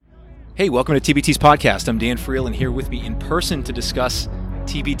Hey, welcome to TBT's podcast. I'm Dan Friel, and here with me in person to discuss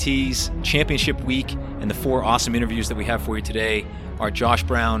TBT's championship week and the four awesome interviews that we have for you today are Josh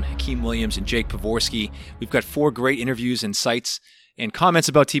Brown, Hakeem Williams, and Jake Pavorsky. We've got four great interviews, insights, and comments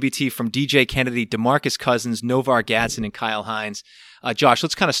about TBT from DJ Kennedy, DeMarcus Cousins, Novar Gadsden, and Kyle Hines. Josh,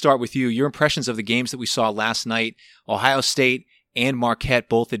 let's kind of start with you. Your impressions of the games that we saw last night. Ohio State and Marquette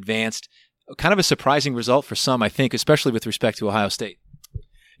both advanced. Kind of a surprising result for some, I think, especially with respect to Ohio State.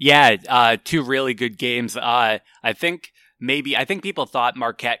 Yeah, two really good games. I think people thought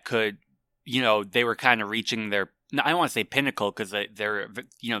Marquette could, they were kind of reaching their, I don't want to say pinnacle because they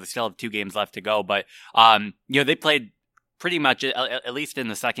still have 2 games left to go, but, they played pretty much, at least in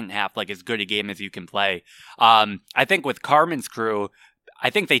the second half, like as good a game as you can play. I think with Carmen's crew, I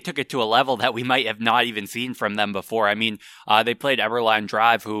think they took it to a level that we might have not even seen from them before. I mean, they played Everline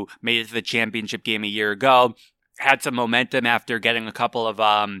Drive, who made it to the championship game a year ago, had some momentum after getting a couple of,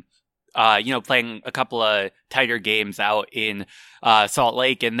 playing a couple of tighter games out in Salt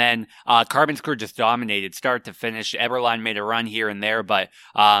Lake. And then Carmen's crew just dominated start to finish. Everline made a run here and there, but,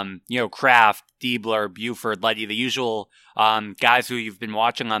 Kraft, Diebler, Buford, Letty, the usual guys who you've been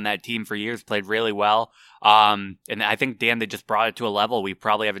watching on that team for years played really well. And I think, Dan, they just brought it to a level we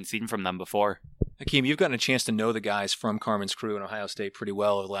probably haven't seen from them before. Hakeem, you've gotten a chance to know the guys from Carmen's crew in Ohio State pretty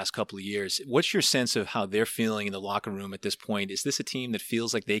well over the last couple of years. What's your sense of how they're feeling in the locker room at this point? Is this a team that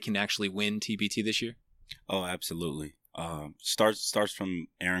feels like they can actually win TBT this year? Oh, absolutely. Starts from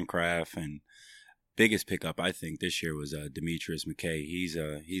Aaron Kraft, and biggest pickup I think this year was Demetrius McKay. He's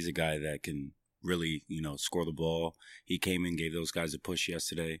a guy that can really score the ball. He came in, gave those guys a push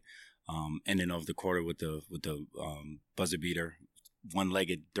yesterday, and then over the quarter with the buzzer beater,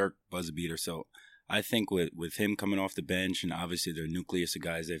 one-legged Dirk buzzer beater. So I think with him coming off the bench and obviously the nucleus of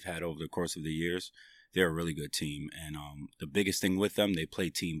guys they've had over the course of the years, they're a really good team. And the biggest thing with them, they play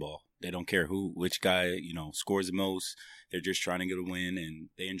team ball. They don't care which guy, scores the most. They're just trying to get a win, and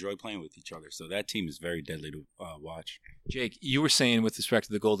they enjoy playing with each other. So that team is very deadly to watch. Jake, you were saying with respect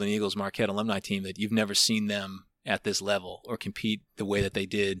to the Golden Eagles Marquette alumni team that you've never seen them at this level or compete the way that they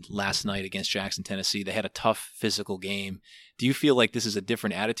did last night against Jackson, Tennessee. They had a tough physical game. Do you feel like this is a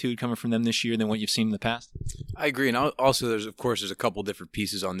different attitude coming from them this year than what you've seen in the past? I agree. And also, there's a couple different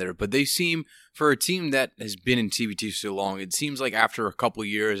pieces on there, but they seem, for a team that has been in TBT so long, it seems like after a couple of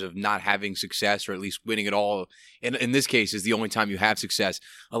years of not having success, or at least winning it all, and in this case is the only time you have success,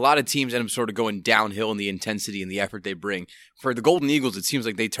 a lot of teams end up sort of going downhill in the intensity and the effort they bring. For the Golden Eagles, it seems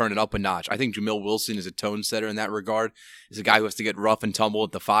like they turn it up a notch. I think Jamil Wilson is a tone setter in that regard. He's a guy who has to get rough and tumble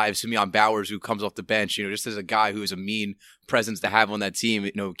at the 5. Simeon Bowers, who comes off the bench, just as a guy who is a mean presence to have on that team,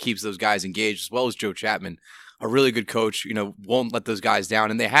 keeps those guys engaged, as well as Joe Chapman, a really good coach, won't let those guys down.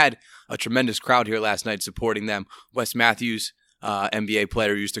 And they had a tremendous crowd here last night supporting them. Wes Matthews, NBA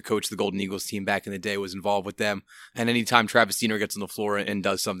player who used to coach the Golden Eagles team back in the day, was involved with them. And anytime Travis Diener gets on the floor and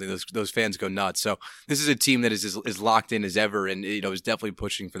does something, those fans go nuts. So this is a team that is as locked in as ever, and is definitely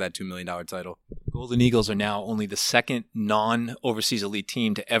pushing for that $2 million title. Golden Eagles are now only the second non-overseas elite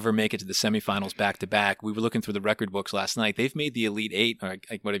team to ever make it to the semifinals back-to-back. We were looking through the record books last night. They've made the Elite Eight, or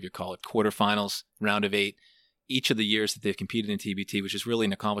whatever you call it, quarterfinals, round of 8, each of the years that they've competed in TBT, which is really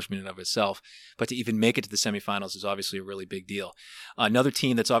an accomplishment in and of itself. But to even make it to the semifinals is obviously a really big deal. Another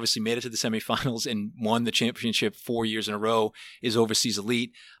team that's obviously made it to the semifinals and won the championship 4 years in a row is Overseas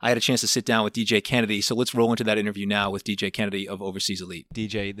Elite. I had a chance to sit down with DJ Kennedy, so let's roll into that interview now with DJ Kennedy of Overseas Elite.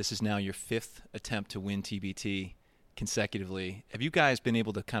 DJ, this is now your 5th attempt to win TBT consecutively. Have you guys been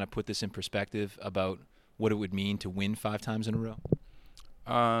able to kind of put this in perspective about what it would mean to win 5 times in a row?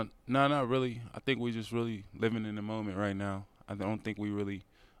 No, not really. I think we're just really living in the moment right now. I don't think we really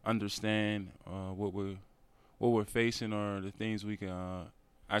understand what we're facing or the things we can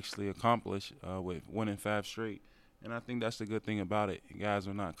actually accomplish with winning 5 straight. And I think that's the good thing about it. You guys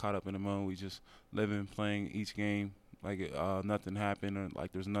are not caught up in the moment. We just living, playing each game like nothing happened, or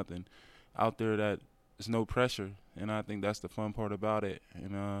like there's nothing out there, that there's no pressure. And I think that's the fun part about it.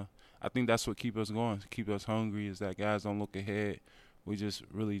 And I think that's what keeps us going, keep us hungry, is that guys don't look ahead. We just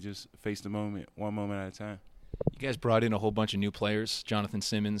really just face the moment, one moment at a time. You guys brought in a whole bunch of new players, Jonathan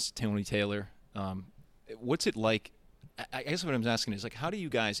Simmons, Tony Taylor. What's it like? I guess what I'm asking is, how do you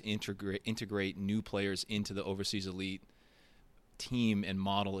guys integrate new players into the Overseas Elite team and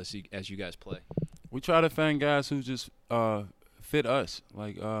model as you guys play? We try to find guys who just fit us,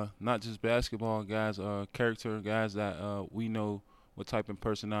 not just basketball guys, character guys that we know what type of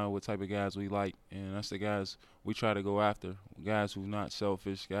personnel, what type of guys we like, and that's the guys we try to go after. Guys who are not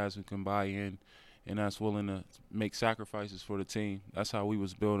selfish, guys who can buy in, and that's willing to make sacrifices for the team. That's how we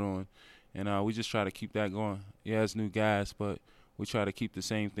was built on, and we just try to keep that going. Yeah, it's new guys, but we try to keep the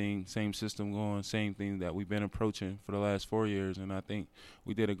same thing, same system going, same thing that we've been approaching for the last 4 years. And I think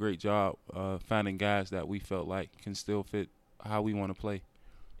we did a great job finding guys that we felt like can still fit how we want to play.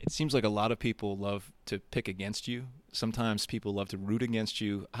 It seems like a lot of people love to pick against you. Sometimes people love to root against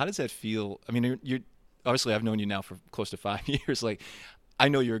you. How does that feel? I mean, you're obviously, I've known you now for close to 5 years. Like, I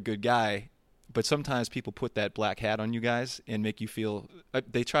know you're a good guy, but sometimes people put that black hat on you guys and make you feel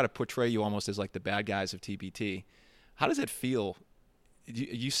they try to portray you almost as like the bad guys of TBT. How does it feel? Do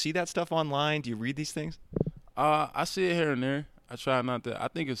you see that stuff online? Do you read these things? I see it here and there. I try not to. I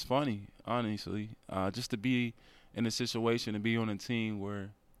think it's funny, honestly, just to be in a situation and be on a team where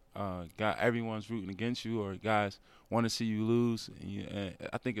everyone's rooting against you or guys want to see you lose. And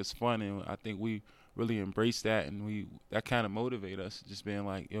I think it's fun, and I think we really embrace that, and that kind of motivate us. Just being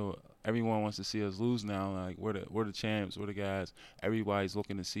like, yo, everyone wants to see us lose now. Like we're the champs, we're the guys. Everybody's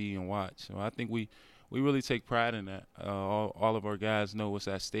looking to see and watch. So I think we really take pride in that. All of our guys know what's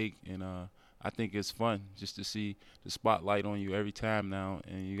at stake, and I think it's fun just to see the spotlight on you every time now,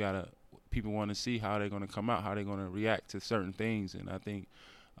 and people want to see how they're going to come out, how they're going to react to certain things, and I think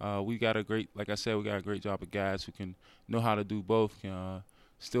we got a great job of guys who can know how to do both, can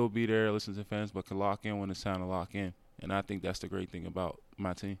still be there, listen to fans, but can lock in when it's time to lock in, and I think that's the great thing about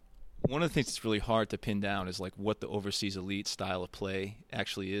my team. One of the things that's really hard to pin down is like what the overseas elite style of play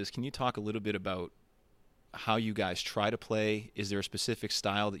actually is. Can you talk a little bit about how you guys try to play? Is there a specific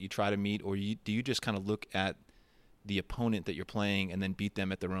style that you try to meet, or do you just kind of look at the opponent that you're playing and then beat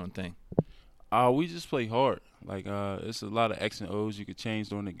them at their own thing? We just play hard. Like it's a lot of X and O's you could change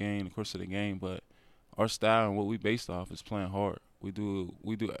during the game, the course of the game, but our style and what we based off is playing hard. We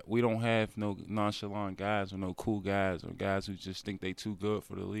don't have no nonchalant guys or no cool guys or guys who just think they too good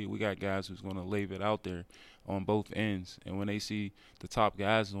for the league. We got guys who's going to leave it out there on both ends, and when they see the top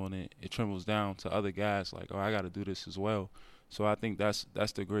guys on it, it trembles down to other guys like, oh, I got to do this as well. So I think that's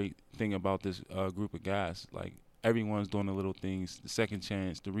the great thing about this group of guys. Like everyone's doing the little things, the second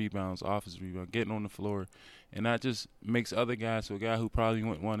chance, the rebounds, offensive rebound, getting on the floor, and that just makes other guys, so a guy who probably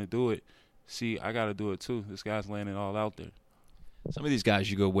wouldn't want to do it, see, I got to do it too. This guy's laying it all out there. Some of these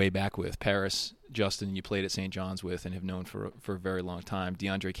guys you go way back with. Paris, Justin, you played at St. John's with and have known for a very long time.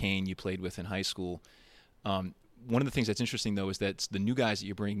 DeAndre Kane, you played with in high school. One of the things that's interesting, though, is that the new guys that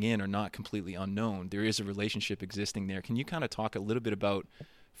you're bringing in are not completely unknown. There is a relationship existing there. Can you kind of talk a little bit about,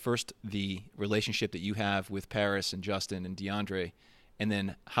 first, the relationship that you have with Paris and Justin and DeAndre, and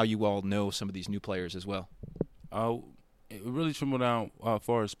then how you all know some of these new players as well? It really trembled down as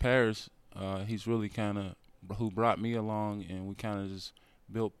far as Paris. He's really kind of who brought me along, and we kind of just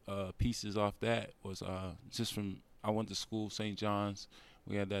built pieces off that. Was just from I went to school, St. John's.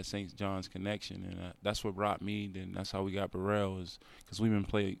 We had that St. John's connection, and that's what brought me. Then that's how we got Burrell, is because we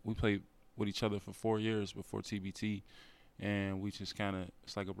played with each other for 4 years before TBT, and we just kind of,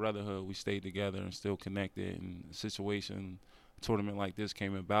 it's like a brotherhood. We stayed together and still connected. And a tournament like this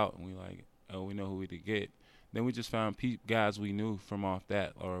came about, and we know who we to get. Then we just found guys we knew from off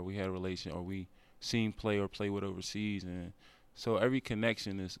that, or we had a relation, or we seen play or play with overseas. And so every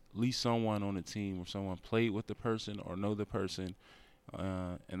connection is at least someone on the team or someone played with the person or know the person.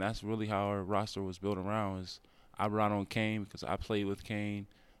 And that's really how our roster was built around. Is I brought on Kane because I played with Kane.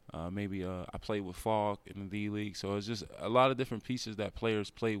 I played with Falk in the D-League. So it's just a lot of different pieces that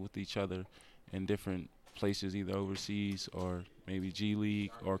players play with each other in different places, either overseas or maybe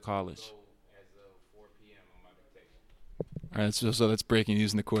G-League or college. All right, so that's breaking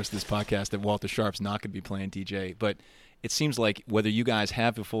news in the course of this podcast that Walter Sharp's not going to be playing DJ. But it seems like whether you guys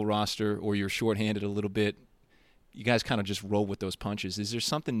have a full roster or you're shorthanded a little bit, you guys kind of just roll with those punches. Is there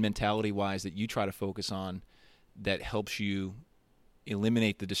something mentality-wise that you try to focus on that helps you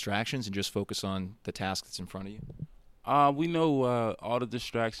eliminate the distractions and just focus on the task that's in front of you? We know all the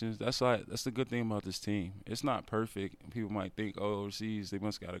distractions. That's the good thing about this team. It's not perfect. People might think, oh, overseas, they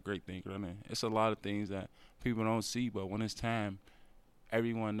must got a great thing running. It's a lot of things that people don't see, but when it's time,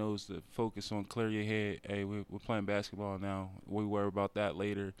 everyone knows to focus on, clear your head. Hey, we're playing basketball now. We worry about that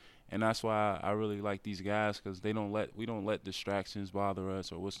later. And that's why I really like these guys, because we don't let distractions bother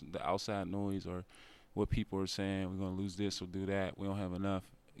us, or what's the outside noise, or what people are saying. We're going to lose this or do that. We don't have enough.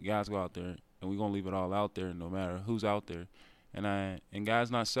 Guys go out there, and we're going to leave it all out there no matter who's out there. And guys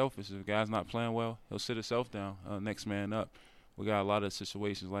not selfish. If a guy's not playing well, he'll sit himself down, next man up. We got a lot of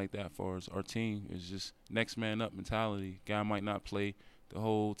situations like that for us. Our team is just next man up mentality. Guy might not play the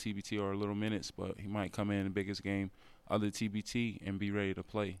whole TBT or little minutes, but he might come in the biggest game of the TBT and be ready to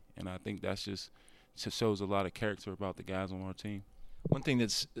play. And I think that's just shows a lot of character about the guys on our team. One thing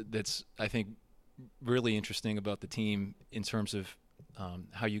that's I think really interesting about the team in terms of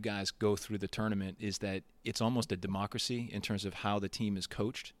how you guys go through the tournament is that it's almost a democracy in terms of how the team is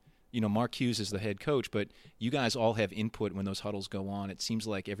coached. Mark Hughes is the head coach, but you guys all have input when those huddles go on. It seems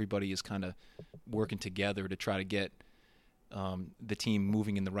like everybody is kind of working together to try to get the team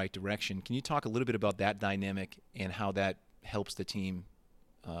moving in the right direction. Can you talk a little bit about that dynamic and how that helps the team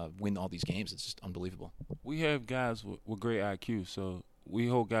win all these games? It's just unbelievable. We have guys with great IQ, so we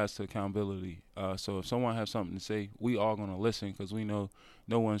hold guys to accountability. So if someone has something to say, we all going to listen because we know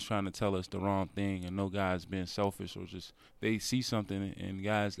no one's trying to tell us the wrong thing, and no guy's being selfish or just they see something. And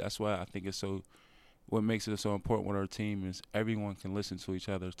guys, that's why I think it's so. What makes it so important with our team is everyone can listen to each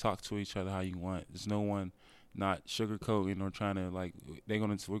other, talk to each other how you want. There's no one not sugarcoating or trying to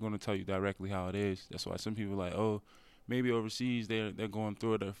we're gonna tell you directly how it is. That's why some people are like, oh, maybe overseas they're going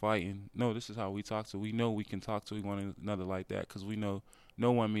through it, they're fighting. No, this is how we talk to. We know we can talk to one another like that because we know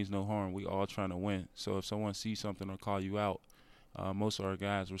no one means no harm. We all trying to win. So if someone sees something or call you out, most of our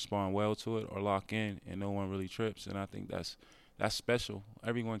guys respond well to it or lock in, and no one really trips. And I think that's special.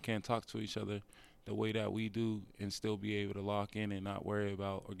 Everyone can't talk to each other the way that we do and still be able to lock in and not worry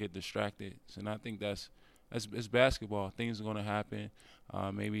about or get distracted. And I think that's it's basketball. Things are going to happen.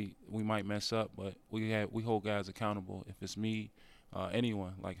 Maybe we might mess up, but we hold guys accountable. If it's me,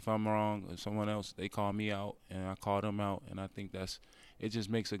 anyone, like if I'm wrong, if someone else, they call me out and I call them out, and I think it just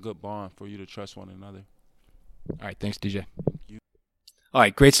makes a good bond for you to trust one another. All right, thanks, DJ. All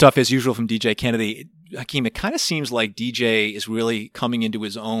right, great stuff as usual from DJ Kennedy. Hakeem, it kind of seems like DJ is really coming into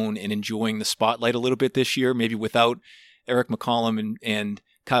his own and enjoying the spotlight a little bit this year, maybe without Eric McCollum and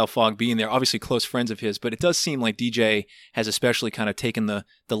Kyle Fogg being there, obviously close friends of his, but it does seem like DJ has especially kind of taken the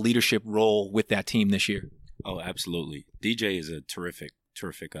leadership role with that team this year. Oh, absolutely. DJ is a terrific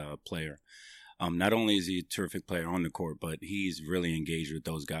player. Not only is he a terrific player on the court, but he's really engaged with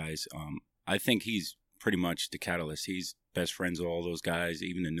those guys. I think he's pretty much the catalyst. He's best friends with all those guys,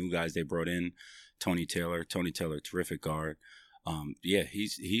 even the new guys they brought in. Tony Taylor, terrific guard.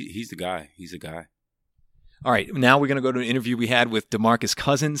 He's the guy. He's the guy. All right, now we're going to go to an interview we had with DeMarcus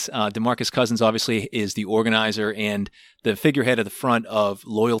Cousins. DeMarcus Cousins obviously is the organizer and the figurehead at the front of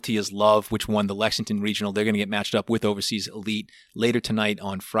Loyalty is Love, which won the Lexington Regional. They're going to get matched up with Overseas Elite later tonight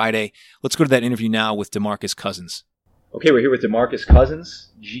on Friday. Let's go to that interview now with DeMarcus Cousins. Okay, we're here with DeMarcus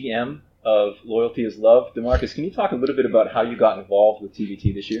Cousins, GM of Loyalty is Love. DeMarcus, can you talk a little bit about how you got involved with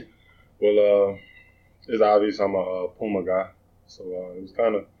TBT this year? Well, it's obvious I'm a Puma guy, so it was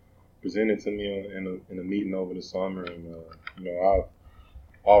kind of presented to me in a meeting over the summer, and I've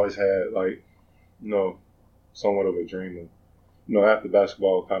always had somewhat of a dream of after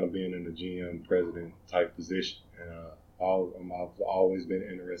basketball kind of being in the GM president type position, and I've always been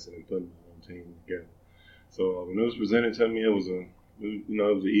interested in putting my own team together. So when it was presented to me, it was an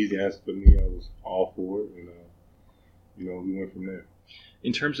easy answer for me. I was all for it, and we went from there.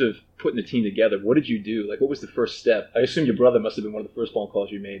 In terms of putting the team together, what did you do? What was the first step? I assume your brother must have been one of the first phone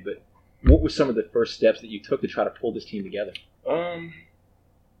calls you made, but what were some of the first steps that you took to try to pull this team together? Well,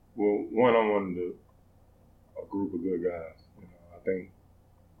 one, I wanted a group of good guys. I think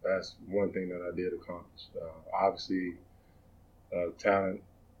that's one thing that I did accomplish. Obviously, talent,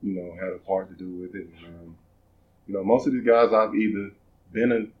 had a part to do with it. And, most of these guys I've either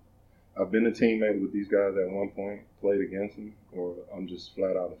been a teammate with these guys at one point, played against them, or I'm just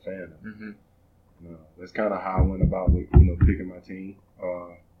flat out a fan of them. Mm-hmm. That's kind of how I went about picking my team.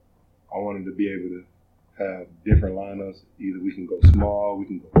 I wanted to be able to have different lineups. Either we can go small, we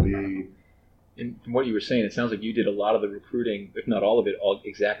can go big. And from what you were saying, it sounds like you did a lot of the recruiting, if not all of it, all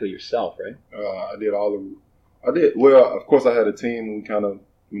exactly yourself, right? I did. Well, of course, I had a team, and we kind of,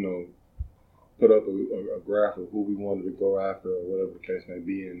 put up a graph of who we wanted to go after, or whatever the case may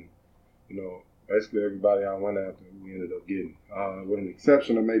be, and basically everybody I went after, we ended up getting, with an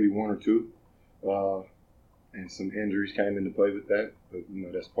exception of maybe one or two. And some injuries came into play with that, but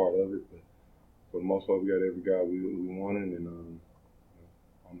that's part of it. But for the most part, we got every guy we wanted, and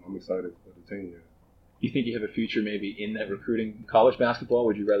I'm excited for the team there. Do you think you have a future maybe in that recruiting college basketball?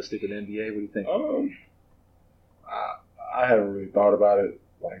 Would you rather stick with NBA? What do you think? I haven't really thought about it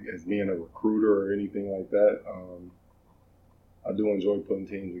as being a recruiter or anything like that. I do enjoy putting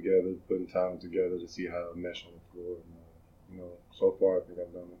teams together, putting talent together to see how it mesh on the floor. And, so far I think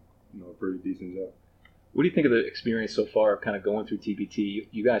I've done a pretty decent job. What do you think of the experience so far of kind of going through TBT?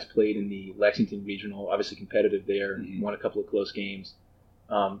 You guys played in the Lexington Regional, obviously competitive there, mm-hmm. won a couple of close games.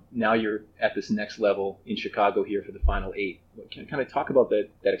 Now you're at this next level in Chicago here for the Final 8. Can you kind of talk about that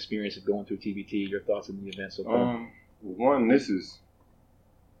experience of going through TBT, your thoughts on the event so far? One, I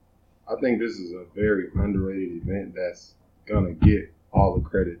think this is a very underrated event that's going to get all the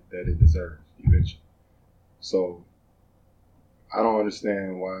credit that it deserves eventually. So I don't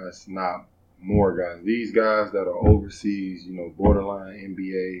understand why it's not more guys. These guys that are overseas, borderline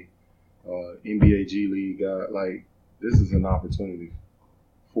NBA, NBA G League guys, like, this is an opportunity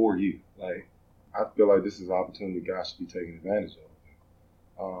for you. Like, I feel like this is an opportunity guys should be taking advantage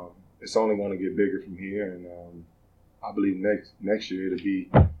of. It's only going to get bigger from here, and I believe next year it'll be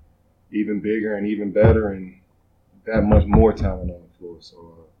even bigger and even better and that much more talent on the floor.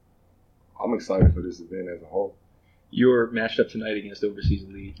 So I'm excited for this event as a whole. You're matched up tonight against Overseas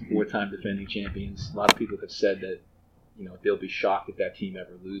Elite, 4-time defending champions. A lot of people have said that, they'll be shocked if that team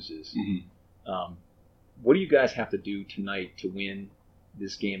ever loses. Mm-hmm. What do you guys have to do tonight to win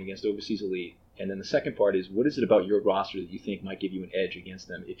this game against Overseas Elite? And then the second part is, what is it about your roster that you think might give you an edge against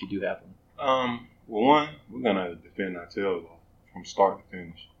them if you do have one? Well, one, we're going to defend our tails off from start to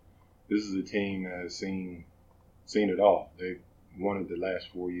finish. This is a team that has seen it all. They've won it the last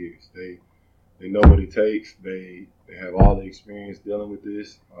 4 years. They know what it takes. They have all the experience dealing with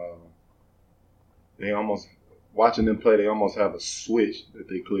this. Watching them play, they almost have a switch that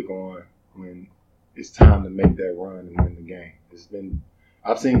they click on when it's time to make that run and win the game.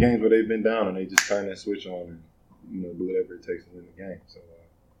 I've seen games where they've been down and they just turn that switch on and do whatever it takes to win the game. So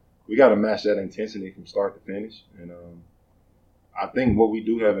we got to match that intensity from start to finish. And I think what we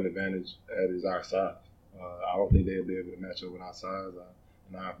do have an advantage at is our size. I don't think they'll be able to match up with our size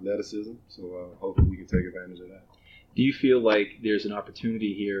and our athleticism. So hopefully we can take advantage of that. Do you feel like there's an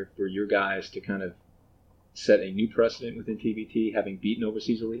opportunity here for your guys to kind of set a new precedent within TBT, having beaten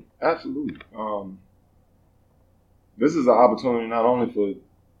Overseas Elite? Absolutely. This is an opportunity not only for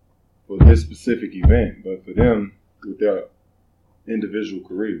this specific event, but for them with their individual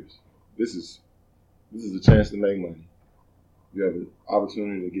careers. This is a chance to make money. You have an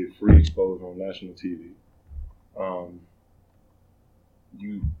opportunity to get free exposure on national TV.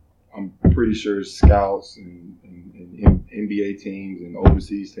 I'm pretty sure scouts and NBA teams and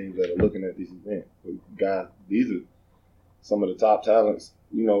overseas teams that are looking at this event, guys, these are some of the top talents,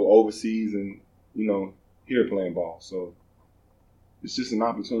 overseas and, here playing ball. So it's just an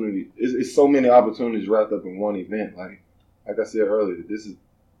opportunity. It's so many opportunities wrapped up in one event. Like I said earlier,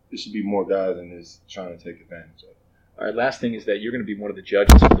 there should be more guys in this trying to take advantage of it. All right, last thing is that you're going to be one of the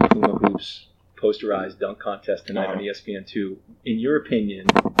judges of the Puma Hoops posterized dunk contest tonight on ESPN2. In your opinion,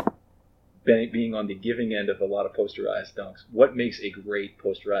 being on the giving end of a lot of posterized dunks, what makes a great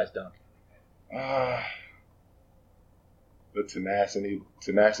posterized dunk? The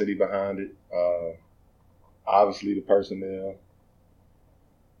tenacity behind it. Obviously, the personnel,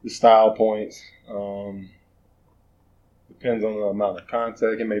 the style points. Depends on the amount of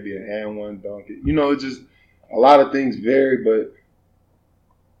contact. It may be an and one dunk. It just a lot of things vary, but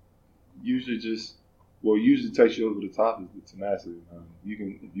usually takes you over the top is the tenacity.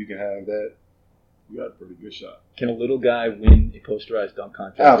 If you can have that, you got a pretty good shot. Can a little guy win a posterized dunk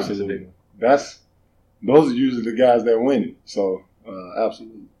contest? Absolutely. Is a big one? Those are usually the guys that win it. So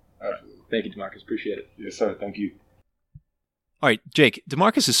absolutely. Thank you, DeMarcus. Appreciate it. Yes, sir. Thank you. All right, Jake,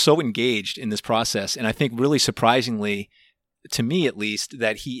 DeMarcus is so engaged in this process, and I think really surprisingly, to me at least,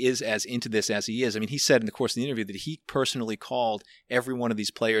 that he is as into this as he is. I mean, he said in the course of the interview that he personally called every one of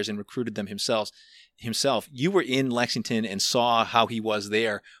these players and recruited them himself. You were in Lexington and saw how he was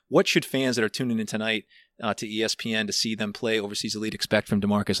there. What should fans that are tuning in tonight to ESPN to see them play Overseas Elite expect from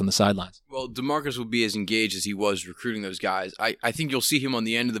DeMarcus on the sidelines? Well, DeMarcus will be as engaged as he was recruiting those guys. I think you'll see him on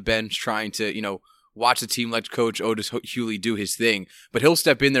the end of the bench trying to, watch the team let Coach Otis Hewley do his thing, but he'll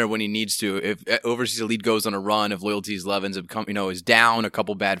step in there when he needs to. If Overseas Elite goes on a run, if Loyalty's Levens is down, a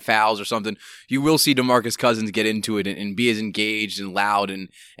couple bad fouls or something, you will see DeMarcus Cousins get into it and be as engaged and loud and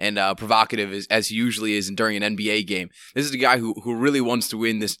provocative as he usually is during an NBA game. This is a guy who really wants to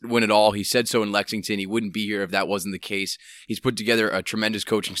win it all. He said so in Lexington. He wouldn't be here if that wasn't the case. He's put together a tremendous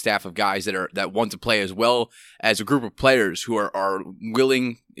coaching staff of guys that want to play, as well as a group of players who are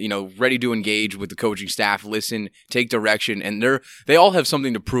willing, ready to engage with the coaching staff, listen, take direction, and they all have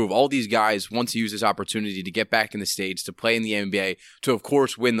something to prove. All these guys want to use this opportunity to get back in the States, to play in the NBA, to of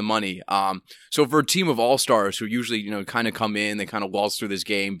course win the money. So for a team of all-stars who usually kind of come in, they kind of waltz through this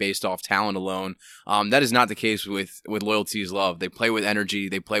game based off talent alone, that is not the case with Loyalty's Love. They play with energy,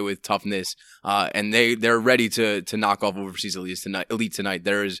 they play with toughness, and they're ready to knock off Overseas Elite tonight.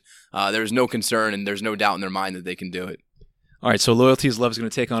 There is no concern and there's no doubt in their mind that they can do it. All right, so Loyalty's Love is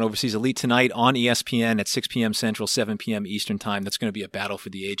going to take on Overseas Elite tonight on ESPN at 6 p.m. Central, 7 p.m. Eastern Time. That's going to be a battle for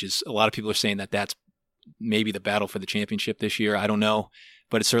the ages. A lot of people are saying that that's maybe the battle for the championship this year. I don't know.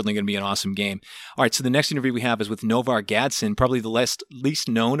 but it's certainly going to be an awesome game. All right, so the next interview we have is with Novar Gadsden, probably the least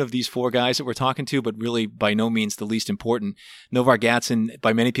known of these four guys that we're talking to, but really by no means the least important. Novar Gadsden,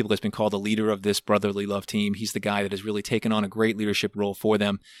 by many people, has been called the leader of this Brotherly Love team. He's the guy that has really taken on a great leadership role for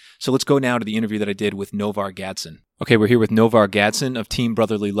them. So let's go now to the interview that I did with Novar Gadsden. Okay, we're here with Novar Gadsden of Team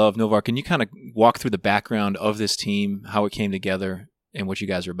Brotherly Love. Novar, can you kind of walk through the background of this team, how it came together, and what you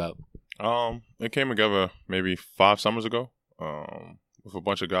guys are about? It came together maybe 5 summers ago. With a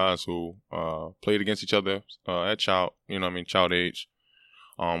bunch of guys who played against each other at child age.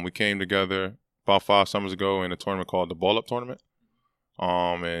 We came together about 5 summers ago in a tournament called the Ball Up Tournament.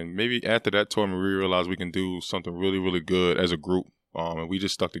 And maybe after that tournament, we realized we can do something really, really good as a group. And we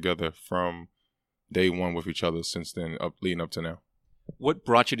just stuck together from day one with each other since then, leading up to now. What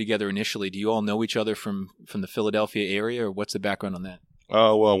brought you together initially? Do you all know each other from the Philadelphia area, or what's the background on that?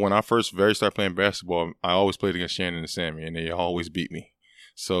 Well, when I first started playing basketball, I always played against Shannon and Sammy, and they always beat me.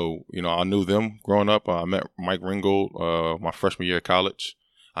 So, I knew them growing up. I met Mike Ringgold my freshman year of college.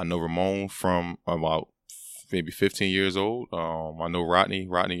 I know Ramon from about maybe 15 years old. I know Rodney.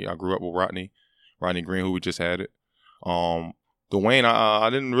 I grew up with Rodney Green, who we just had it. Dwayne, I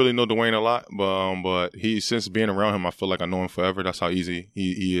didn't really know Dwayne a lot, but since being around him, I feel like I know him forever. That's how easy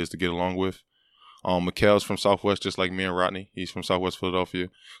he is to get along with. Mikhail's from Southwest, just like me and Rodney. He's from Southwest Philadelphia.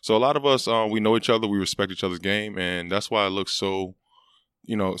 So a lot of us, we know each other. We respect each other's game, and that's why it looks so,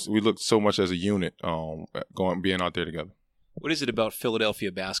 we look so much as a unit being out there together. What is it about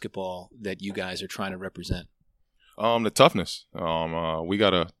Philadelphia basketball that you guys are trying to represent? The toughness. We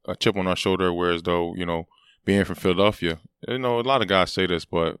got a chip on our shoulder, whereas though, being from Philadelphia, a lot of guys say this,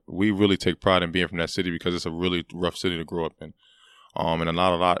 but we really take pride in being from that city because it's a really rough city to grow up in. And a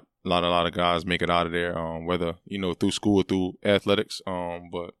lot of guys make it out of there, whether, through school or through athletics.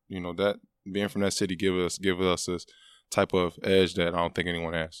 But, that being from that city give us this type of edge that I don't think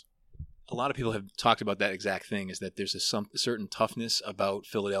anyone has. A lot of people have talked about that exact thing, is that there's a certain toughness about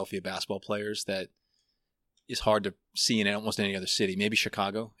Philadelphia basketball players that is hard to see in almost any other city. Maybe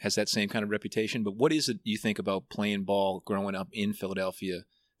Chicago has that same kind of reputation, but what is it you think about playing ball growing up in Philadelphia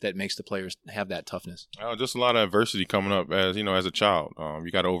that makes the players have that toughness? Just a lot of adversity coming up as a child.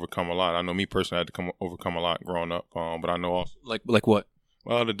 You got to overcome a lot. I know me personally, I had to overcome a lot growing up, but I know also. Like what?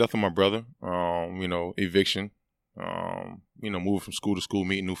 Well, the death of my brother, eviction, moving from school to school,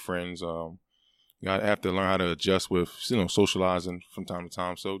 meeting new friends. You have to learn how to adjust with, socializing from time to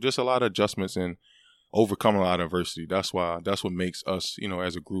time. So just a lot of adjustments and overcoming a lot of adversity. That's what makes us,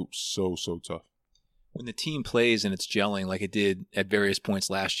 as a group so tough. When the team plays and it's gelling like it did at various points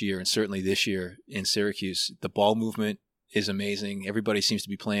last year and certainly this year in Syracuse, the ball movement is amazing. Everybody seems to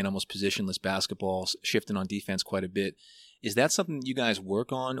be playing almost positionless basketball, shifting on defense quite a bit. Is that something you guys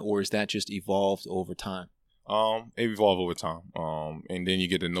work on, or is that just evolved over time? It evolved over time. And then you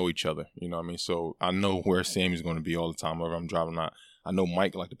get to know each other, So I know where Sammy's going to be all the time, whether I'm driving or not. I know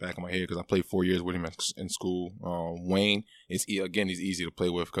Mike like the back of my head because I played 4 years with him in school. Wayne he's easy to play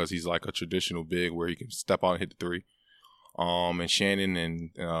with because he's like a traditional big where he can step out and hit the three. And Shannon, and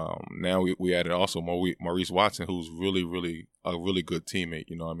now we added also Maurice Watson, who's really, really a really good teammate.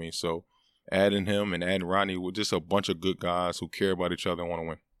 So adding him and adding Rodney, we're just a bunch of good guys who care about each other and want to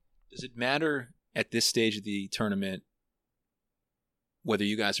win. Does it matter at this stage of the tournament whether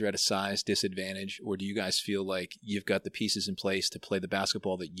you guys are at a size disadvantage, or do you guys feel like you've got the pieces in place to play the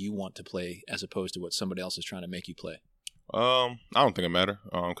basketball that you want to play as opposed to what somebody else is trying to make you play? I don't think it matters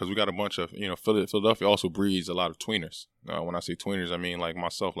because we got a bunch of, Philadelphia also breeds a lot of tweeners. When I say tweeners, I mean like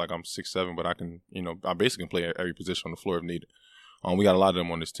myself, like I'm 6'7", but I can, I basically can play every position on the floor if needed. We got a lot of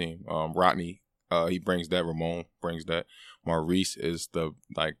them on this team. Rodney, he brings that. Ramon brings that. Maurice is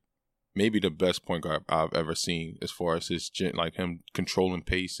maybe the best point guard I've ever seen as far as him controlling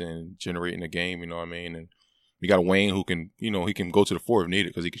pace and generating a game, And we got Wayne who can, he can go to the floor if needed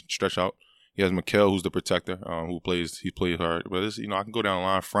because he can stretch out. He has Mikhail, who's the protector, he plays hard. But I can go down the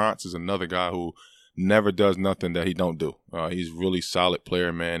line. France is another guy who never does nothing that he don't do. He's really solid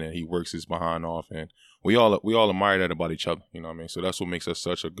player, man, and he works his behind off. And we all admire that about each other, So that's what makes us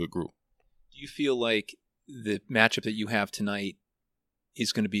such a good group. Do you feel like the matchup that you have tonight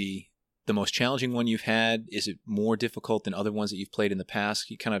is going to be the most challenging one you've had? Is it more difficult than other ones that you've played in the past?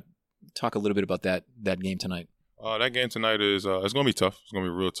 Can you kind of talk a little bit about that game tonight? That game tonight is it's going to be tough. It's going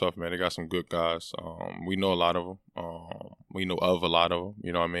to be real tough, man. They got some good guys. We know a lot of them. We know of a lot of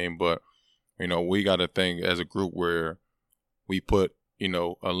them, But, we got a thing as a group where we put,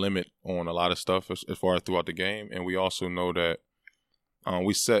 a limit on a lot of stuff as far as throughout the game. And we also know that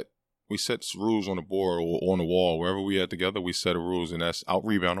we set rules on the board or on the wall. Wherever we are together, we set the rules, and that's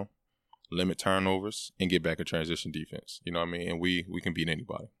out-rebound them. limit turnovers, and get back in transition defense. You know what I mean? And we can beat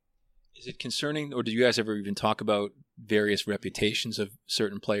anybody. Is it concerning, or did you guys ever even talk about various reputations of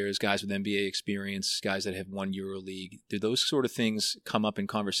certain players, guys with NBA experience, guys that have won EuroLeague? Do those sort of things come up in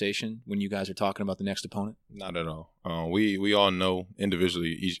conversation when you guys are talking about the next opponent? Not at all. We all know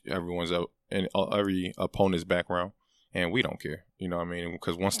individually every opponent's background, and we don't care. You know what I mean?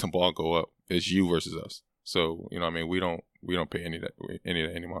 Because once the ball go up, it's you versus us. So you know what I mean? We don't pay any of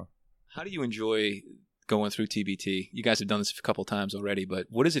that anymore. How do you enjoy going through TBT? You guys have done this a couple times already, but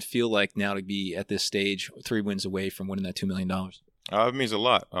what does it feel like now to be at this stage, 3 wins away from winning that $2 million? It means a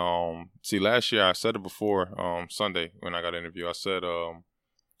lot. See, last year I said it before Sunday when I got an interview. I said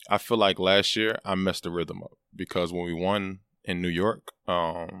I feel like last year I messed the rhythm up because when we won in New York,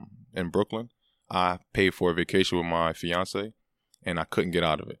 in Brooklyn, I paid for a vacation with my fiance, and I couldn't get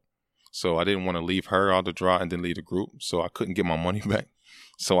out of it. So I didn't want to leave her out to dry and then leave the group, so I couldn't get my money back.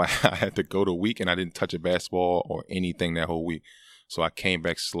 So I had to go the week, and I didn't touch a basketball or anything that whole week. So I came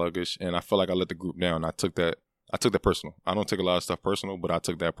back sluggish, and I felt like I let the group down. I took that personal. I don't take a lot of stuff personal, but I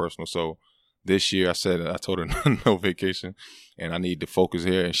took that personal. So this year I told her no vacation, and I need to focus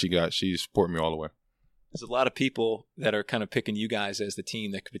here, and she supported me all the way. There's a lot of people that are kind of picking you guys as the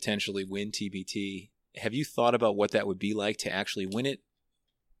team that could potentially win TBT. Have you thought about what that would be like to actually win it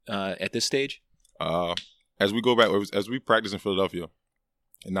at this stage? As we go back, as we practice in Philadelphia,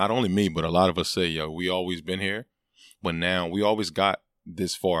 and not only me, but a lot of us say, we always been here, but now we always got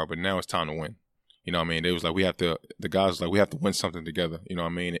this far, but now it's time to win. You know what I mean? It was like the guys was like, we have to win something together. You know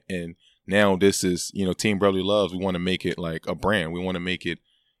what I mean? And now this is, Team Brotherly Loves. We want to make it like a brand. We want to make it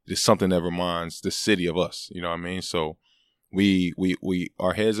just something that reminds the city of us. You know what I mean? So we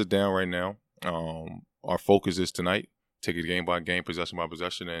our heads are down right now. Our focus is tonight, take it game by game, possession by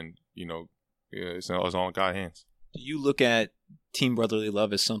possession, and, it's all in God's hands. Do you look at Team Brotherly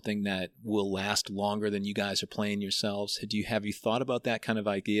Love as something that will last longer than you guys are playing yourselves? Have you thought about that kind of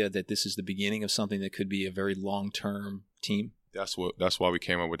idea, that this is the beginning of something that could be a very long-term team? That's why we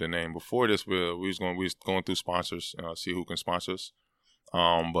came up with the name. Before this, we was going through sponsors, see who can sponsor us.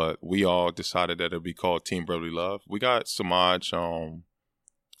 But we all decided that it'd be called Team Brotherly Love. We got Samaj,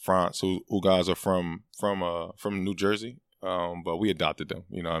 France, who guys are from New Jersey, but we adopted them.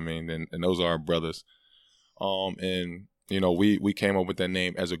 You know what I mean? And those are our brothers. And we came up with that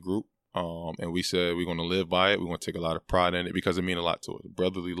name as a group, and we said we're going to live by it. We're going to take a lot of pride in it because it means a lot to us.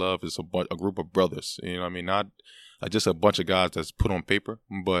 Brotherly Love is a group of brothers. You know what I mean? Not just a bunch of guys that's put on paper,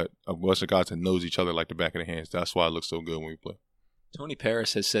 but a bunch of guys that knows each other like the back of their hands. That's why it looks so good when we play. Tony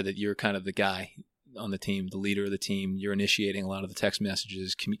Paris has said that you're kind of the guy on the team, the leader of the team. You're initiating a lot of the text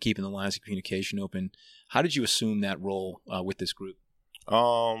messages, keeping the lines of communication open. How did you assume that role with this group?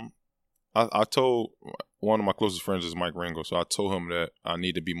 I told one of my closest friends is Mike Ringo, so I told him that I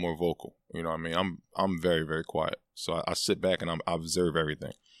need to be more vocal. You know what I mean? I'm very, very quiet. So I sit back and I observe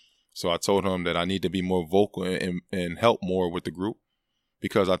everything. So I told him that I need to be more vocal and help more with the group,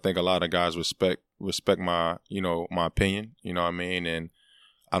 because I think a lot of guys respect my, my opinion, you know what I mean? And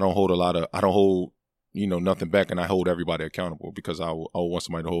I don't hold nothing back, and I hold everybody accountable because I want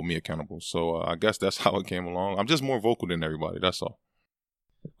somebody to hold me accountable. So I guess that's how it came along. I'm just more vocal than everybody. That's all.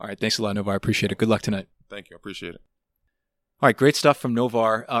 All right. Thanks a lot, Novar. I appreciate it. Good luck tonight. Thank you. I appreciate it. All right. Great stuff from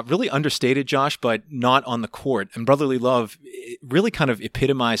Novar. Really understated, Josh, but not on the court. And Brotherly Love really kind of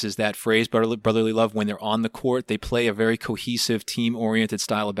epitomizes that phrase, Brotherly Love, when they're on the court. They play a very cohesive, team-oriented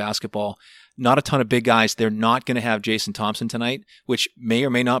style of basketball. Not a ton of big guys. They're not going to have Jason Thompson tonight, which may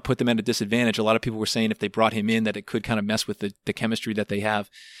or may not put them at a disadvantage. A lot of people were saying if they brought him in that it could kind of mess with the chemistry that they have.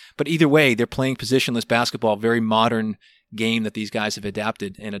 But either way, they're playing positionless basketball, very modern game that these guys have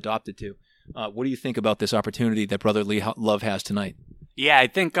adapted and adopted to. What do you think about this opportunity that Brotherly Love has tonight? Yeah, I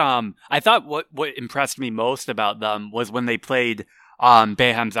think I thought what impressed me most about them was when they played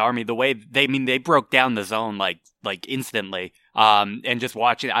Boeheim's Army, the way they broke down the zone like instantly. And just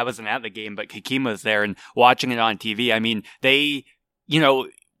watching, I wasn't at the game, but Hakeem was there, and watching it on TV. I mean, they,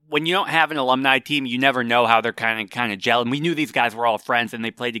 when you don't have an alumni team, you never know how they're kind of gel. And we knew these guys were all friends, and they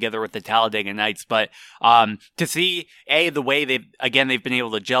played together with the Talladega Nights. But to see the way they've been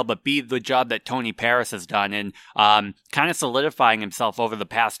able to gel, but B, the job that Tony Paris has done, and kind of solidifying himself over the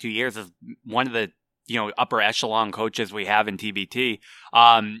past 2 years as one of the upper echelon coaches we have in TBT,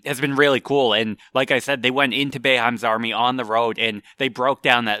 has been really cool. And like I said, they went into Boeheim's Army on the road and they broke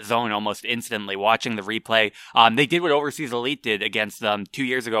down that zone almost instantly. Watching the replay, they did what Overseas Elite did against them 2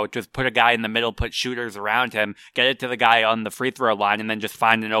 years ago, just put a guy in the middle, put shooters around him, get it to the guy on the free throw line, and then just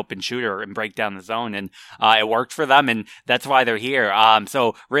find an open shooter and break down the zone. And it worked for them, and that's why they're here.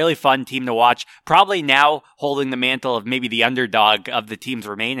 So really fun team to watch. Probably now holding the mantle of maybe the underdog of the teams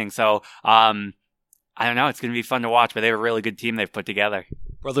remaining. So I don't know. It's going to be fun to watch, but they have a really good team they've put together.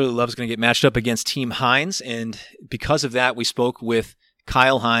 Brotherly Love's going to get matched up against Team Hines, and because of that, we spoke with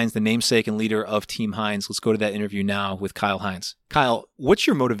Kyle Hines, the namesake and leader of Team Hines. Let's go to that interview now with Kyle Hines. Kyle, what's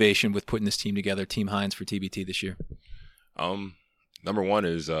your motivation with putting this team together, Team Hines, for TBT this year? Number one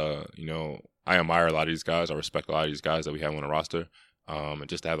is, I admire a lot of these guys. I respect a lot of these guys that we have on the roster, and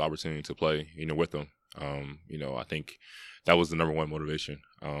just to have the opportunity to play, with them. I think that was the number one motivation,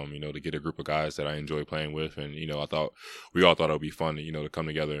 to get a group of guys that I enjoy playing with. And, we all thought it would be fun, to come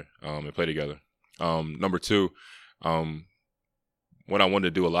together and play together. Number two, what I wanted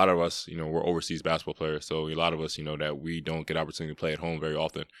to do, a lot of us, we're overseas basketball players. So a lot of us, that we don't get opportunity to play at home very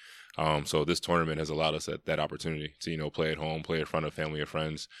often. So this tournament has allowed us that opportunity to, play at home, play in front of family or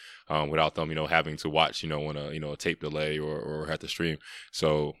friends, without them, having to watch, on a tape delay or have to stream.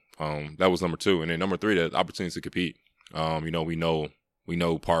 So that was number two. And then number three, the opportunity to compete. We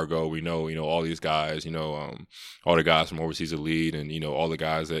know Pargo, we know, all these guys, all the guys from Overseas Elite and, all the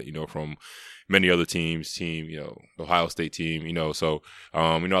guys that, from many other teams, the Ohio State team, so,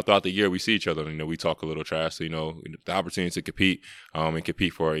 throughout the year we see each other, we talk a little trash, so, the opportunity to compete, and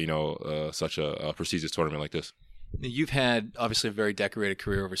compete for, such a prestigious tournament like this. You've had, obviously, a very decorated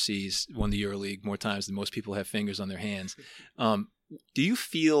career overseas, won the EuroLeague more times than most people have fingers on their hands. Do you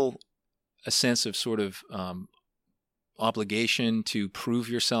feel a sense of sort of obligation to prove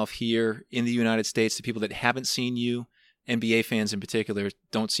yourself here in the United States to people that haven't seen you? NBA fans in particular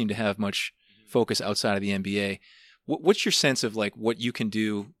don't seem to have much focus outside of the NBA. What's your sense of like what you can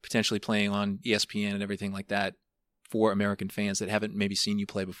do potentially playing on ESPN and everything like that for American fans that haven't maybe seen you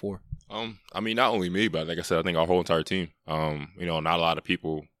play before? Not only me, but like I said, I think our whole entire team. Not a lot of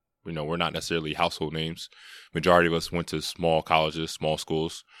people, we're not necessarily household names. Majority of us went to small colleges, small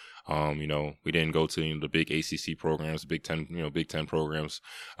schools. We didn't go to the big ACC programs, Big Ten programs.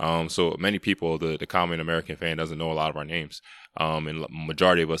 So many people, the common American fan doesn't know a lot of our names. And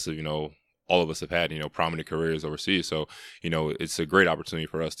majority of us, all of us have had, prominent careers overseas. So, it's a great opportunity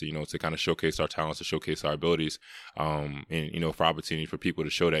for us to, to kind of showcase our talents, to showcase our abilities, and, for opportunity for people to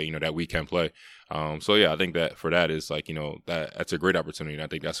show that, that we can play. So yeah, I think that for that is like, that's a great opportunity. And I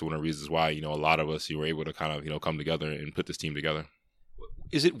think that's one of the reasons why, a lot of us, were able to kind of, come together and put this team together.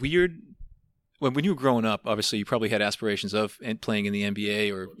 Is it weird when you were growing up? Obviously, you probably had aspirations of playing in the NBA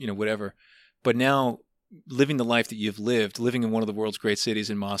or whatever. But now, living the life that you've lived, living in one of the world's great cities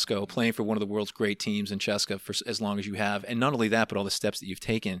in Moscow, playing for one of the world's great teams in CSKA for as long as you have, and not only that, but all the steps that you've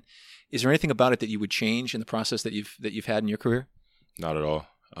taken. Is there anything about it that you would change in the process that you've had in your career? Not at all.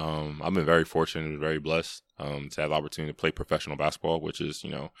 I've been very fortunate and very blessed to have the opportunity to play professional basketball, which is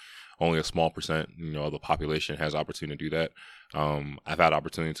only a small percent of the population has the opportunity to do that. I've had the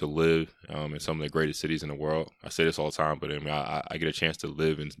opportunity to live in some of the greatest cities in the world. I say this all the time, but I get a chance to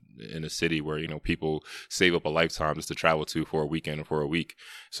live in a city where people save up a lifetime just to travel to for a weekend or for a week.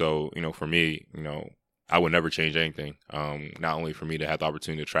 So for me, I would never change anything. Not only for me to have the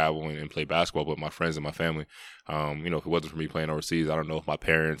opportunity to travel and play basketball, but my friends and my family. If it wasn't for me playing overseas, I don't know if my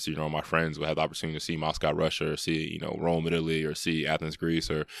parents, my friends would have the opportunity to see Moscow, Russia, or see, Rome, Italy, or see Athens,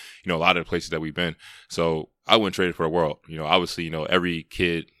 Greece, or, a lot of the places that we've been. So I wouldn't trade it for the world. Obviously, every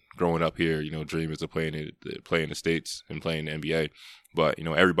kid growing up here, dream is to play in the States and play in the NBA. But,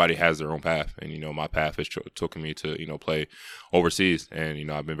 everybody has their own path. And, my path has taken me to, play overseas. And,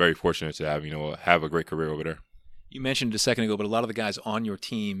 I've been very fortunate to have a great career over there. You mentioned it a second ago, but a lot of the guys on your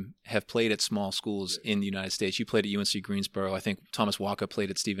team have played at small schools in the United States. You played at UNC Greensboro. I think Thomas Waka played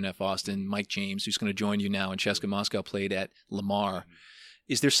at Stephen F. Austin. Mike James, who's going to join you now in CSKA Moscow, played at Lamar.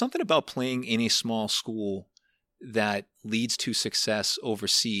 Is there something about playing in a small school that leads to success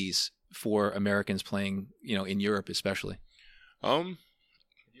overseas for Americans playing, in Europe especially? Now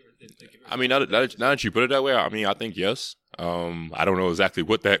that you put it that way, I think yes. I don't know exactly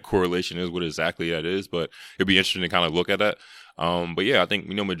what that correlation is, what exactly that is, but it'd be interesting to kind of look at that. But yeah, I think,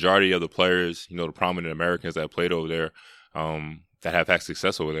 majority of the players, the prominent Americans that played over there, that have had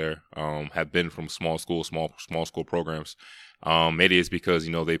success over there, have been from small school programs. Maybe it's because,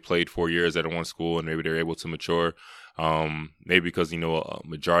 they played 4 years at one school and maybe they're able to mature, Maybe because, a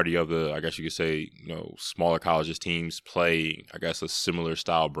majority of the, I guess you could say, smaller colleges teams play, I guess, a similar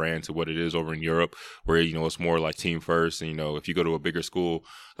style brand to what it is over in Europe, where, it's more like team first. And, if you go to a bigger school,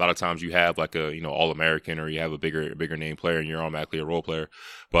 a lot of times you have like a, All-American, or you have a bigger name player and you're automatically a role player.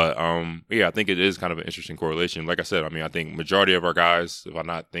 But, yeah, I think it is kind of an interesting correlation. Like I said, I think majority of our guys, if I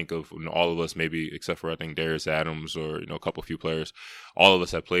not think of all of us, maybe except for I think Darius Adams or, a few players, all of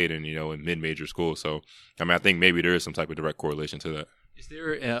us have played in, in mid-major schools. So, I think maybe there is some type of direct correlation to that. Is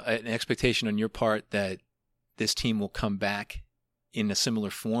there an expectation on your part that this team will come back in a similar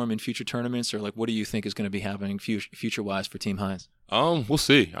form in future tournaments, or like what do you think is going to be happening future-wise for Team Hines? We'll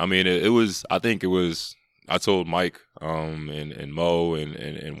see. I told Mike and Mo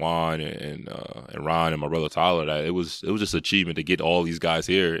and Juan and Ron and my brother Tyler that it was just an achievement to get all these guys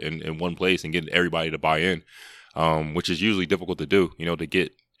here in one place and get everybody to buy in, which is usually difficult to do. To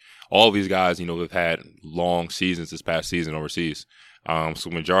get all of these guys, have had long seasons this past season overseas. So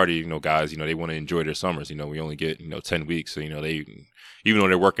majority, guys, they want to enjoy their summers. We only get, 10 weeks. So, they, even though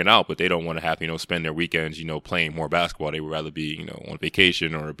they're working out, but they don't want to have, spend their weekends, playing more basketball. They would rather be, on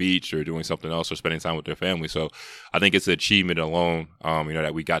vacation or a beach or doing something else or spending time with their family. So I think it's an achievement alone,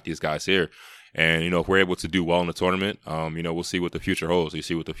 that we got these guys here. And, if we're able to do well in the tournament, we'll see what the future holds. You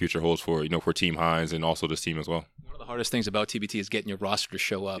see what the future holds for, for Team Hines and also this team as well. One of the hardest things about TBT is getting your roster to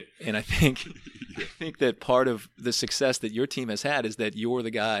show up. And I think that part of the success that your team has had is that you're the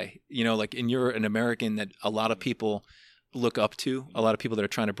guy, and you're an American that a lot of people look up to, a lot of people that are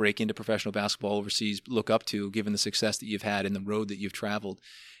trying to break into professional basketball overseas look up to, given the success that you've had and the road that you've traveled.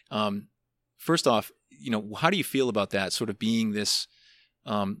 First off, how do you feel about that, sort of being this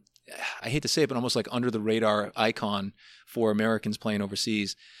I hate to say it, but almost like under the radar icon for Americans playing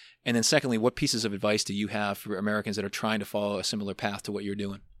overseas? And then secondly, what pieces of advice do you have for Americans that are trying to follow a similar path to what you're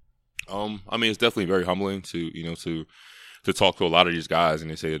doing? It's definitely very humbling to talk to a lot of these guys,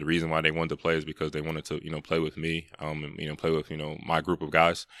 and they say the reason why they wanted to play is because they wanted to, play with me, and, play with, my group of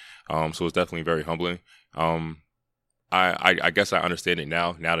guys. So it's definitely very humbling. I guess I understand it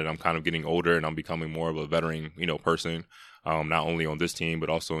now that I'm kind of getting older and I'm becoming more of a veteran, person. Not only on this team, but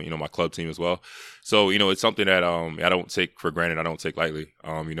also, my club team as well. So, it's something that I don't take for granted. I don't take lightly.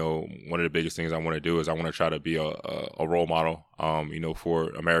 One of the biggest things I want to do is I want to try to be a role model, for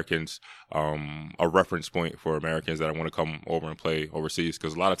Americans, a reference point for Americans that I want to come over and play overseas.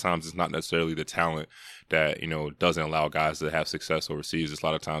 Because a lot of times it's not necessarily the talent that, doesn't allow guys to have success overseas. It's a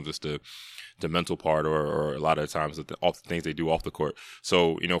lot of times it's the mental part or a lot of times all the things they do off the court.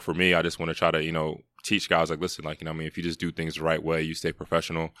 So, for me, I just want to try to, teach guys like, listen, if you just do things the right way, you stay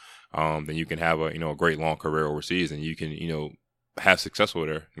professional, then you can have a great long career overseas and you can, have success over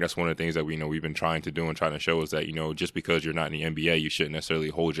there. And that's one of the things that we've been trying to do and trying to show is that, just because you're not in the NBA, you shouldn't necessarily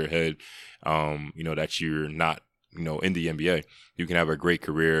hold your head, that you're not, in the NBA. You can have a great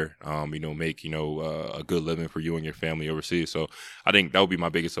career, make, a good living for you and your family overseas. So I think that would be my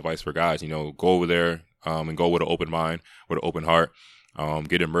biggest advice for guys, go over there, and go with an open mind, with an open heart.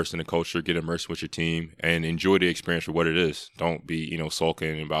 Get immersed in the culture, get immersed with your team, and enjoy the experience for what it is. Don't be,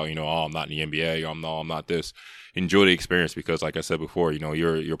 sulking about, I'm not in the NBA, or I'm not this. Enjoy the experience because, like I said before,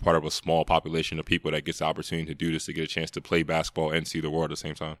 you're part of a small population of people that gets the opportunity to do this, to get a chance to play basketball and see the world at the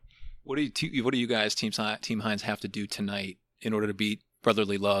same time. What do you guys, Team Hines, have to do tonight in order to beat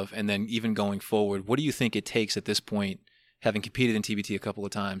Brotherly Love? And then even going forward, what do you think it takes at this point, having competed in TBT a couple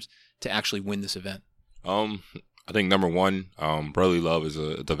of times, to actually win this event? I think number one, Brotherly Love is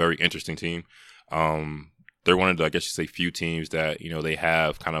a very interesting team. They're one of the, I guess you say, few teams that, they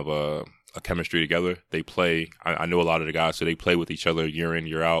have kind of a chemistry together. They play, I know a lot of the guys, so they play with each other year in,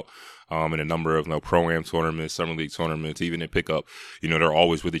 year out. In a number of pro-am tournaments, summer league tournaments, even in pickup, they're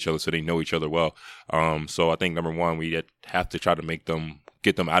always with each other, so they know each other well. So I think number one, we have to try to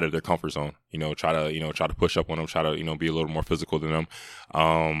get them out of their comfort zone. Try to push up on them, try to be a little more physical than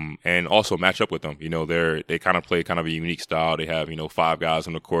them, and also match up with them. They kind of play kind of a unique style. They have 5 guys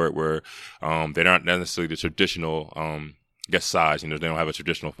on the court where they're not necessarily the traditional size. They don't have a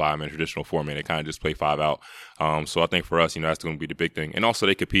traditional 5-man, traditional 4-man. They kind of just play 5 out. So I think for us, that's going to be the big thing. And also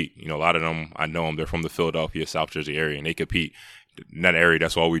they compete. A lot of them, I know them, they're from the Philadelphia, South Jersey area, and they compete. In that area,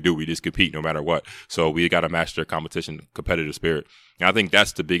 that's all we do. We just compete no matter what. So we got to match their competitive spirit. And I think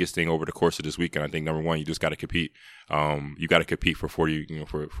that's the biggest thing over the course of this weekend. I think number one, you just got to compete. You got to compete for 40,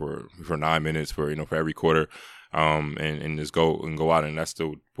 for 9 minutes, for every quarter. And just go out, and that's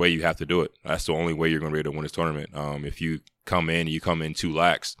the way you have to do it. That's the only way you're going to be able to win this tournament. If you come in too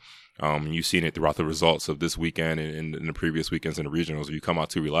lax, and you've seen it throughout the results of this weekend and in the previous weekends in the regionals, if you come out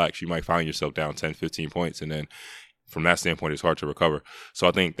too relaxed, you might find yourself down 10, 15 points, and then from that standpoint, it's hard to recover. So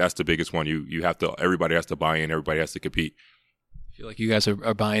I think that's the biggest one. You have to, everybody has to buy in, everybody has to compete. I feel like you guys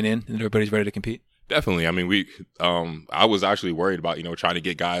are buying in and everybody's ready to compete. Definitely. I mean, I was actually worried about, trying to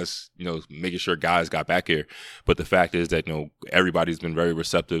get guys, making sure guys got back here. But the fact is that, everybody's been very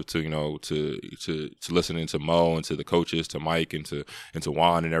receptive to, to listening to Mo and to the coaches, to Mike and to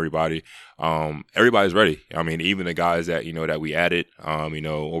Juan and everybody. Everybody's ready. I mean, even the guys that, that we added,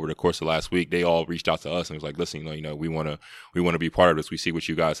 over the course of last week, they all reached out to us and was like, listen, we want to be part of this. We see what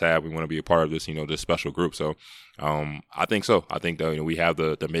you guys have. We want to be a part of this, this special group. So, I think so. I think that, we have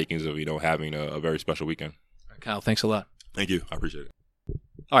the makings of, having a very special weekend. Kyle, thanks a lot. Thank you. I appreciate it.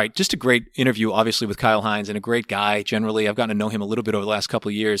 All right, just a great interview, obviously, with Kyle Hines, and a great guy. Generally, I've gotten to know him a little bit over the last couple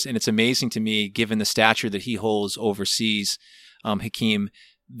of years, and it's amazing to me, given the stature that he holds overseas, Hakeem,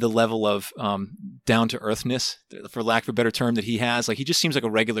 the level of down-to-earthness, for lack of a better term, that he has. Like, he just seems like a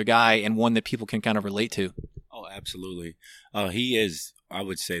regular guy and one that people can kind of relate to. Oh, absolutely. He is, I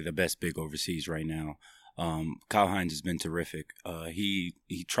would say, the best big overseas right now. Kyle Hines has been terrific. He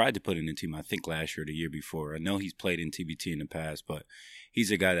tried to put in a team, I think, last year or the year before. I know he's played in TBT in the past, but he's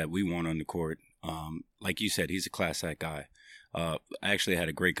a guy that we want on the court. Like you said, he's a class act guy. I actually had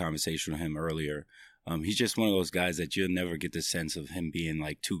a great conversation with him earlier. He's just one of those guys that you'll never get the sense of him being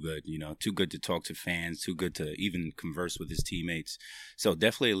like too good, too good to talk to fans, too good to even converse with his teammates. So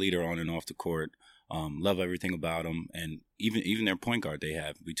definitely a leader on and off the court. Love everything about him, and even their point guard they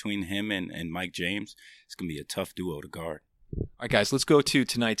have. Between him and Mike James, it's going to be a tough duo to guard. All right, guys, let's go to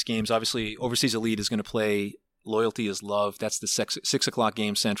tonight's games. Obviously, Overseas Elite is going to play Loyalty is Love. That's the 6 o'clock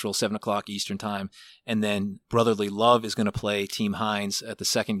game Central, 7 o'clock Eastern time. And then Brotherly Love is going to play Team Hines at the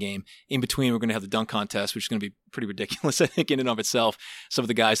second game. In between, we're going to have the dunk contest, which is going to be pretty ridiculous, I think, in and of itself, some of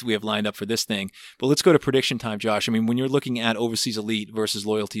the guys that we have lined up for this thing. But let's go to prediction time, Josh. I mean, when you're looking at Overseas Elite versus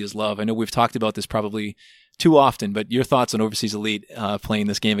Loyalty is Love, I know we've talked about this probably too often, but your thoughts on Overseas Elite playing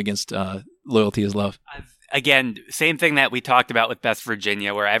this game against Loyalty is Love? Again, same thing that we talked about with Best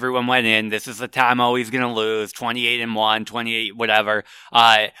Virginia, where everyone went in, this is the time always going to lose, 28-1, 28 whatever.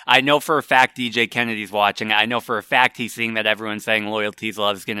 I know for a fact DJ Kennedy's watching. I know for a fact he's seeing that everyone's saying Loyalty's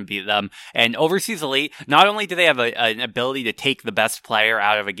Love is going to beat them. And Overseas Elite, not only do they have an ability to take the best player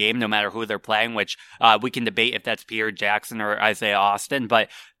out of a game, no matter who they're playing, which we can debate if that's Pierre Jackson or Isaiah Austin, but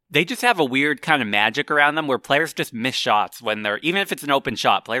they just have a weird kind of magic around them where players just miss shots when they're, even if it's an open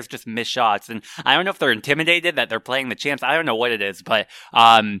shot, players just miss shots. And I don't know if they're intimidated that they're playing the champs. I don't know what it is, but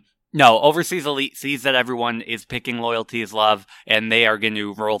no, Overseas Elite sees that everyone is picking Loyalty is Love, and they are going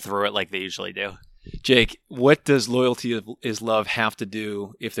to roll through it like they usually do. Jake, what does Loyalty is Love have to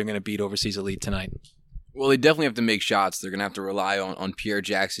do if they're going to beat Overseas Elite tonight? Well, they definitely have to make shots. They're going to have to rely on Pierre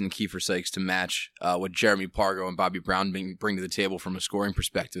Jackson and Kiefer Sykes to match what Jeremy Pargo and Bobby Brown bring to the table from a scoring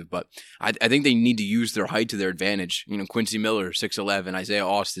perspective. But I think they need to use their height to their advantage. Quincy Miller, 6'11", Isaiah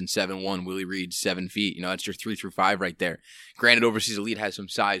Austin, 7'1", Willie Reed, 7 feet. That's your 3 through 5 right there. Granted, Overseas Elite has some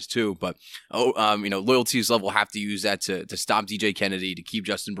size too, but Loyalty's Love will have to use that to stop DJ Kennedy, to keep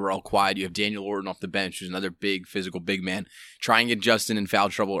Justin Burrell quiet. You have Daniel Orton off the bench, who's another big physical big man. Try and get Justin in foul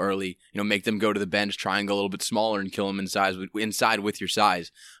trouble early. Make them go to the bench. Try and go a little bit smaller and kill him inside with your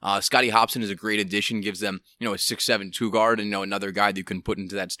size. Scotty Hobson is a great addition. Gives them a 6'7" 2 guard and another guy that you can put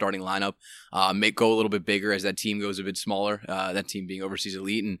into that starting lineup. Go a little bit bigger as that team goes a bit smaller. That team being Overseas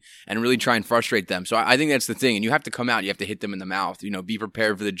Elite and really try and frustrate them. So I think that's the thing. And you have to come out. You have to hit them in the mouth. Be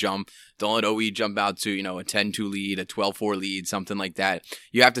prepared for the jump. Don't let OE jump out to a 10-2 lead, a 12-4 lead, something like that.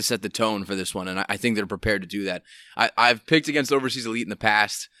 You have to set the tone for this one, and I think they're prepared to do that. I've picked against Overseas Elite in the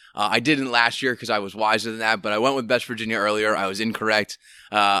past. I didn't last year because I was wiser than that, but I went with Best Virginia earlier. I was incorrect.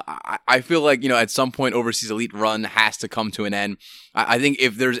 I feel like, at some point Overseas Elite run has to come to an end. I think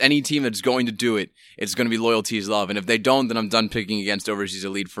if there's any team that's going to do it, it's going to be Loyalty is Love. And if they don't, then I'm done picking against Overseas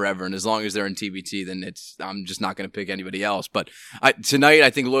Elite forever. And as long as they're in TBT, then I'm just not going to pick anybody else. But tonight, I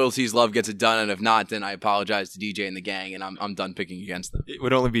think Loyalty is Love gets it done. And if not, then I apologize to DJ and the gang, and I'm done picking against them. It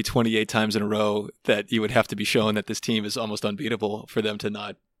would only be 28 times in a row that you would have to be showing that this team is almost unbeatable for them to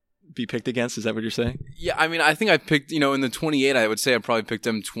not be picked against. Is that what you're saying? Yeah, I mean, I think I picked, in the 28, I would say I probably picked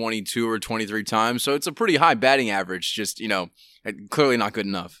them 22 or 23 times. So it's a pretty high batting average, just, clearly not good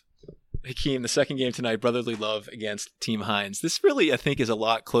enough. Hakeem, the second game tonight, Brotherly Love against Team Hines. This really, I think, is a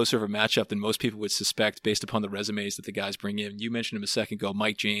lot closer of a matchup than most people would suspect based upon the resumes that the guys bring in. You mentioned him a second ago,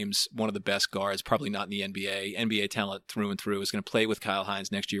 Mike James, one of the best guards, probably not in the NBA. NBA talent through and through, is going to play with Kyle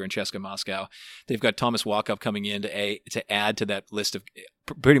Hines next year in CSKA Moscow. They've got Thomas Walkup coming in to add to that list of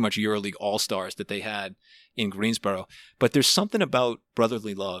pretty much EuroLeague all-stars that they had in Greensboro. But there's something about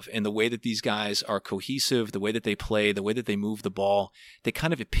Brotherly Love and the way that these guys are cohesive, the way that they play, the way that they move the ball. They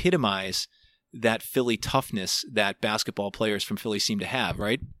kind of epitomize that Philly toughness that basketball players from Philly seem to have,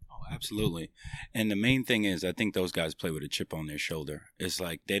 right? Oh, absolutely. And the main thing is, I think those guys play with a chip on their shoulder. It's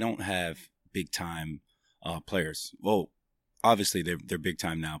like they don't have big time players. Well, obviously they're big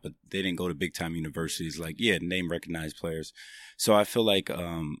time now, but they didn't go to big time universities like, name recognized players. So I feel like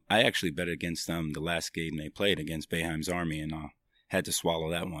I actually bet against them the last game they played against Boeheim's Army, and had to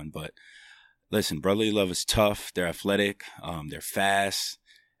swallow that one. But listen, Brotherly Love is tough. They're athletic. They're fast.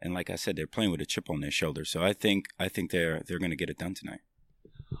 And like I said, they're playing with a chip on their shoulder. So I think they're going to get it done tonight.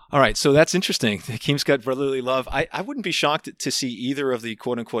 All right, so that's interesting. Hakeem's got Brotherly Love. I wouldn't be shocked to see either of the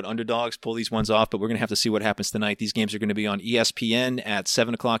quote-unquote underdogs pull these ones off, but we're going to have to see what happens tonight. These games are going to be on ESPN at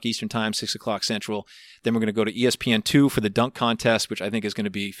 7 o'clock Eastern Time, 6 o'clock Central. Then we're going to go to ESPN2 for the dunk contest, which I think is going to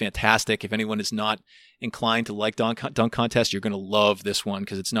be fantastic. If anyone is not inclined to like dunk contest, you're going to love this one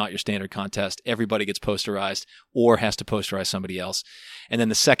because it's not your standard contest. Everybody gets posterized or has to posterize somebody else. And then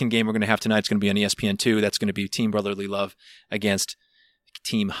the second game we're going to have tonight is going to be on ESPN2. That's going to be Team Brotherly Love against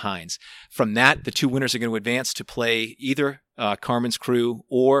Team Hines. From that, the two winners are going to advance to play either Carmen's Crew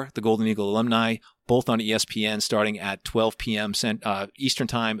or the Golden Eagle alumni, both on ESPN starting at 12 p.m. Eastern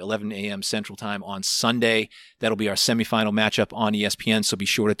Time, 11 a.m. Central Time on Sunday. That'll be our semifinal matchup on ESPN, so be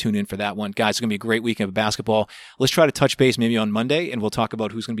sure to tune in for that one. Guys, it's going to be a great weekend of basketball. Let's try to touch base maybe on Monday, and we'll talk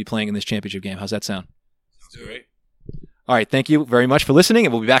about who's going to be playing in this championship game. How's that sound? Sounds great. All right, thank you very much for listening,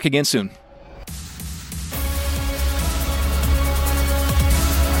 and we'll be back again soon.